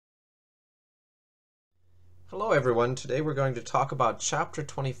Hello everyone, today we're going to talk about Chapter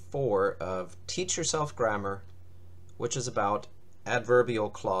 24 of Teach Yourself Grammar, which is about adverbial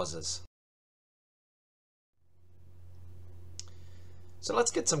clauses. So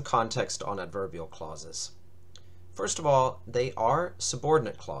let's get some context on adverbial clauses. First of all, they are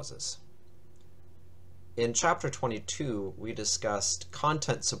subordinate clauses. In Chapter 22, we discussed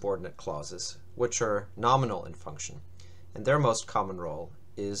content subordinate clauses, which are nominal in function, and their most common role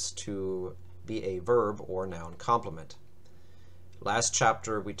is to be a verb or noun complement. Last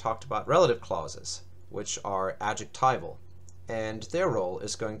chapter we talked about relative clauses, which are adjectival, and their role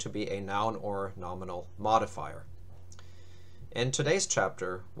is going to be a noun or nominal modifier. In today's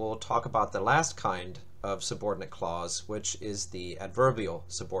chapter we'll talk about the last kind of subordinate clause, which is the adverbial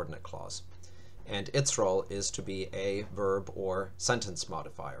subordinate clause, and its role is to be a verb or sentence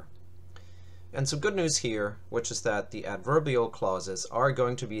modifier. And some good news here, which is that the adverbial clauses are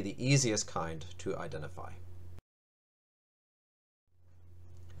going to be the easiest kind to identify.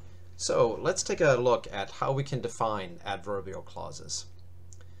 So let's take a look at how we can define adverbial clauses.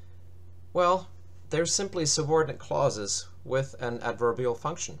 Well, they're simply subordinate clauses with an adverbial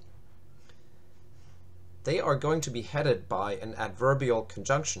function. They are going to be headed by an adverbial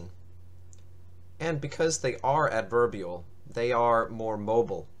conjunction, and because they are adverbial, they are more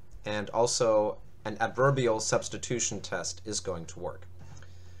mobile, and also an adverbial substitution test is going to work.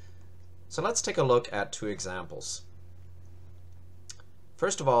 So let's take a look at two examples.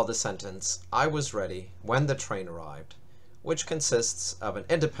 First of all, the sentence, "I was ready when the train arrived," which consists of an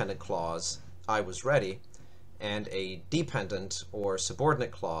independent clause, "I was ready," and a dependent or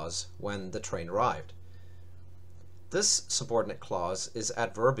subordinate clause, "when the train arrived." This subordinate clause is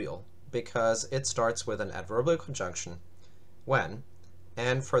adverbial because it starts with an adverbial conjunction, when,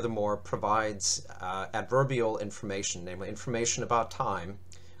 and furthermore provides adverbial information, namely information about time,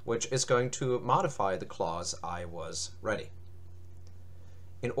 which is going to modify the clause "I was ready."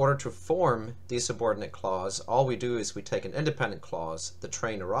 In order to form the subordinate clause, all we do is we take an independent clause, "the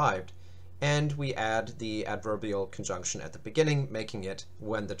train arrived," and we add the adverbial conjunction at the beginning, making it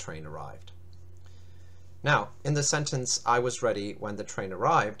 "when the train arrived." Now, in the sentence "I was ready when the train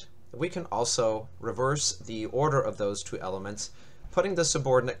arrived," we can also reverse the order of those two elements, putting the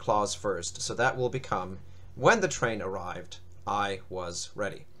subordinate clause first, so that will become "when the train arrived, I was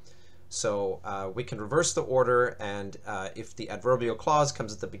ready." So we can reverse the order, and if the adverbial clause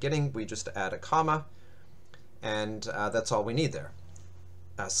comes at the beginning, we just add a comma, and that's all we need there.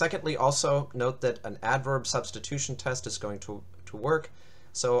 Secondly, also note that an adverb substitution test is going to work,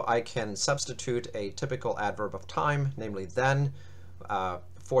 so I can substitute a typical adverb of time, namely then,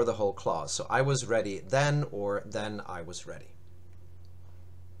 for the whole clause. So "I was ready then," or "then I was ready."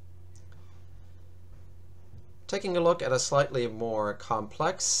 Taking a look at a slightly more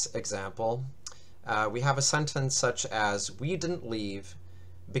complex example, we have a sentence such as, "We didn't leave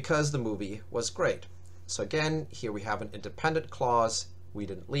because the movie was great." So again, here we have an independent clause, "we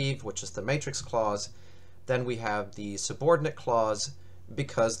didn't leave," which is the matrix clause. Then we have the subordinate clause,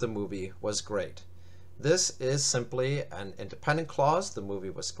 "because the movie was great." This is simply an independent clause, "the movie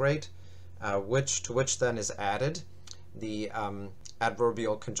was great," to which then is added the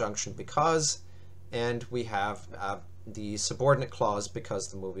adverbial conjunction "because," and we have the subordinate clause, "because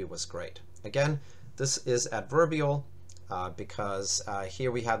the movie was great." Again, this is adverbial because here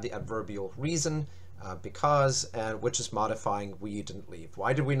we have the adverbial reason, because, and which is modifying "we didn't leave."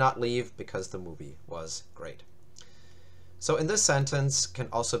 Why did we not leave? Because the movie was great. So in this sentence can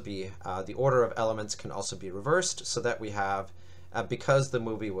also be, the order of elements can also be reversed, so that we have "because the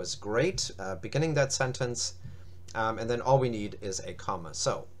movie was great" beginning that sentence, and then all we need is a comma.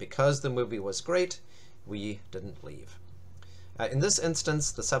 So, "because the movie was great, we didn't leave." In this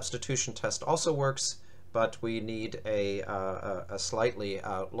instance, the substitution test also works, but we need a slightly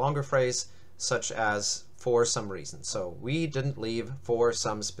longer phrase, such as "for some reason." So, "we didn't leave for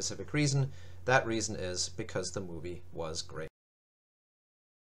some specific reason. That reason is because the movie was great."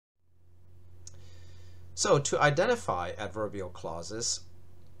 So, to identify adverbial clauses,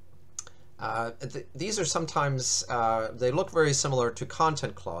 these are sometimes, they look very similar to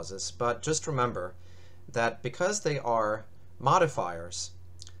content clauses, but just remember that because they are modifiers,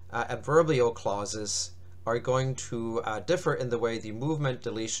 adverbial clauses are going to differ in the way the movement,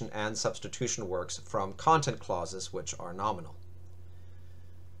 deletion, and substitution works from content clauses, which are nominal.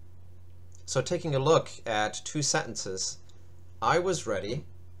 So taking a look at two sentences, "I was ready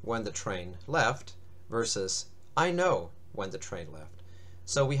when the train left," versus "I know when the train left."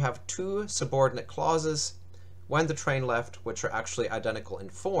 So we have two subordinate clauses, "when the train left," which are actually identical in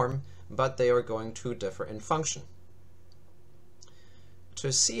form, but they are going to differ in function.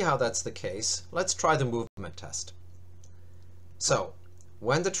 to see how that's the case, let's try the movement test. So,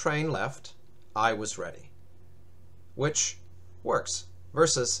 when the train left, I was ready, which works,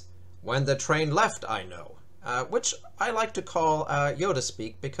 versus when the train left, I know, which I like to call Yoda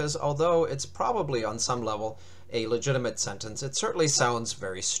speak, because although it's probably on some level a legitimate sentence, it certainly sounds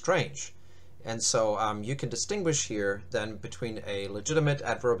very strange. And so you can distinguish here then between a legitimate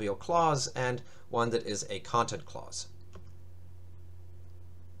adverbial clause and one that is a content clause.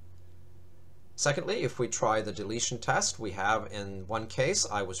 Secondly, if we try the deletion test, we have in one case,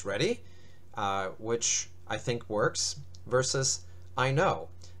 I was ready, which I think works, versus I know.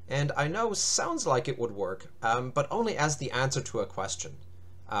 And I know sounds like it would work, but only as the answer to a question.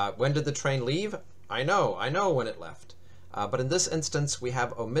 When did the train leave? I know when it left. But in this instance, we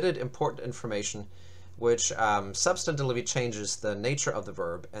have omitted important information, which substantively changes the nature of the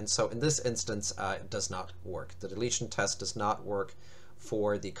verb. And so in this instance, it does not work. The deletion test does not work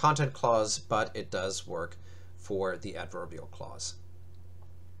for the content clause, but it does work for the adverbial clause.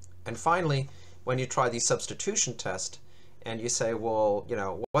 And finally, when you try the substitution test, and you say, well,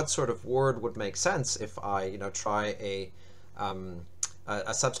 what sort of word would make sense if I, try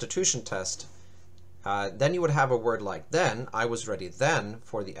a substitution test, then you would have a word like then, I was ready then,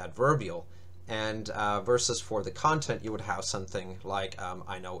 for the adverbial, and versus for the content, you would have something like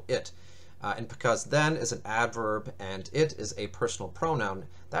I know it. And because then is an adverb and it is a personal pronoun,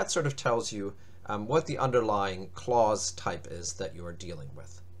 that sort of tells you what the underlying clause type is that you are dealing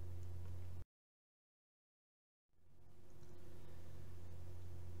with.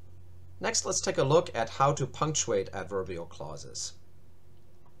 Next, let's take a look at how to punctuate adverbial clauses.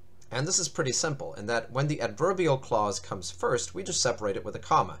 And this is pretty simple in that when the adverbial clause comes first, we just separate it with a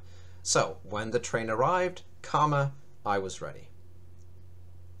comma. So, when the train arrived, comma, I was ready.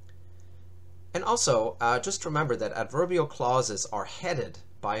 And also, just remember that adverbial clauses are headed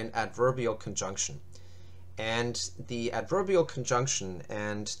by an adverbial conjunction. And the adverbial conjunction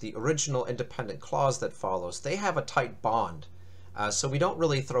and the original independent clause that follows, they have a tight bond. So we don't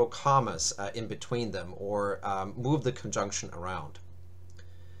really throw commas in between them or move the conjunction around.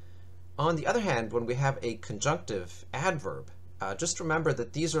 On the other hand, when we have a conjunctive adverb, just remember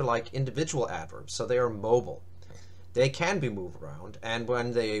that these are like individual adverbs, so they are mobile. They can be moved around, and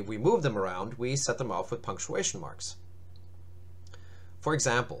when we move them around, we set them off with punctuation marks. For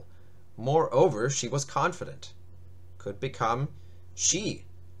example, moreover, she was confident could become she,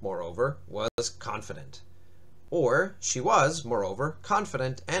 moreover, was confident. Or she was, moreover,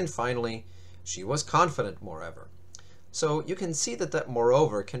 confident, and finally, she was confident, moreover. So you can see that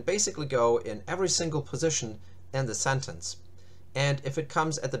moreover can basically go in every single position in the sentence. And if it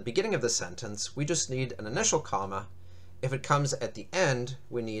comes at the beginning of the sentence, we just need an initial comma. If it comes at the end,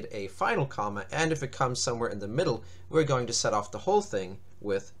 we need a final comma. And if it comes somewhere in the middle, we're going to set off the whole thing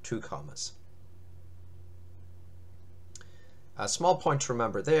with 2 commas. A small point to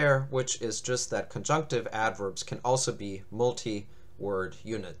remember there, which is just that conjunctive adverbs can also be multi-word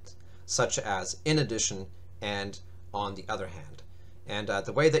units, such as in addition and on the other hand. And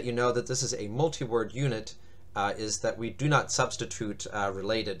the way that you know that this is a multi-word unit is that we do not substitute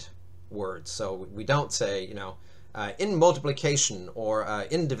related words. So we don't say, in multiplication or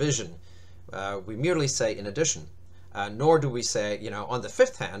in division. We merely say in addition. Nor do we say, on the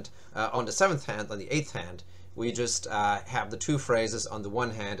 5th hand, on the 7th hand, on the 8th hand. We just have the 2 phrases on the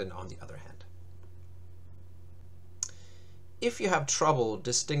one hand and on the other hand. If you have trouble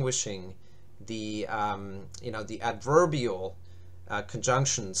distinguishing the the adverbial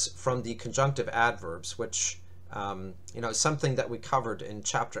conjunctions from the conjunctive adverbs, which is something that we covered in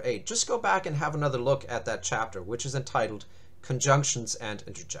chapter 8, just go back and have another look at that chapter, which is entitled Conjunctions and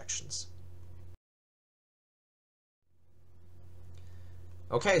Interjections.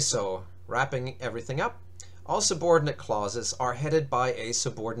 Okay, so wrapping everything up. All subordinate clauses are headed by a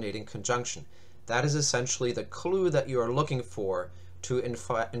subordinating conjunction. That is essentially the clue that you are looking for to, in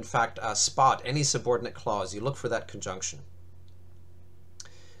fact, spot any subordinate clause. You look for that conjunction.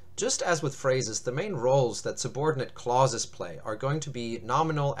 Just as with phrases, the main roles that subordinate clauses play are going to be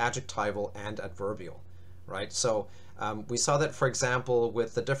nominal, adjectival, and adverbial, right? So we saw that, for example,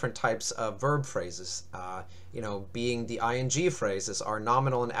 with the different types of verb phrases, being the ing phrases are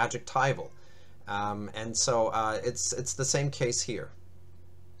nominal and adjectival. And so it's the same case here.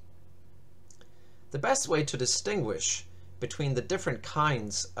 The best way to distinguish between the different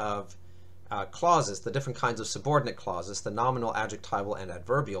kinds of clauses, the different kinds of subordinate clauses, the nominal, adjectival, and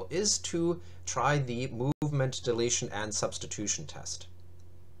adverbial, is to try the movement, deletion, and substitution test.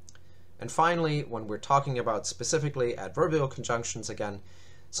 And finally, when we're talking about specifically adverbial conjunctions again,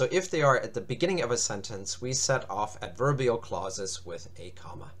 So if they are at the beginning of a sentence, we set off adverbial clauses with a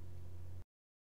comma.